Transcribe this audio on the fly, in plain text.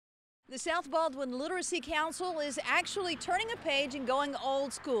The South Baldwin Literacy Council is actually turning a page and going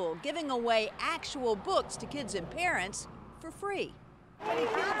old school, giving away actual books to kids and parents for free. How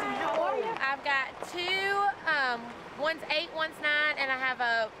are you? I've got two, one's 8, one's 9, and I have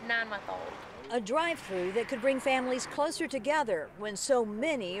a 9-month-old. A drive-thru that could bring families closer together when so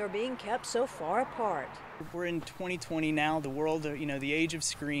many are being kept so far apart. We're in 2020 now, the world, the age of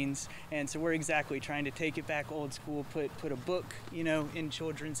screens, and so we're exactly trying to take it back old school, put a book, in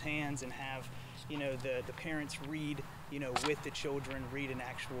children's hands and have, the parents read, with the children, read an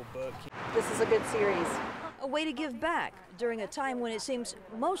actual book. This is a good series. A way to give back during a time when it seems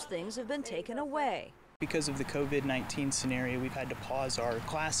most things have been taken away. Because of the COVID-19 scenario, we've had to pause our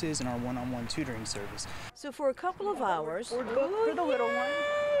classes and our one-on-one tutoring service. So for a couple of hours, For the little one.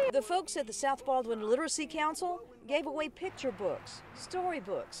 the folks at the South Baldwin Literacy Council gave away picture books,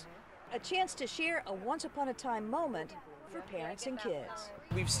 storybooks, a chance to share a once-upon-a-time moment for parents and kids.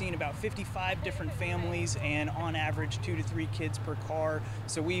 We've seen about 55 different families and on average 2 to 3 kids per car.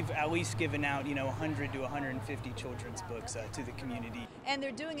 So we've at least given out, 100 to 150 children's books to the community. And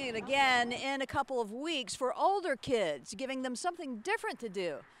they're doing it again in a couple of weeks for older kids, giving them something different to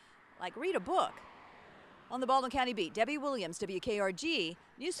do, like read a book. On the Baldwin County Beat, Debbie Williams, WKRG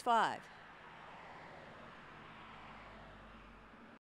News 5.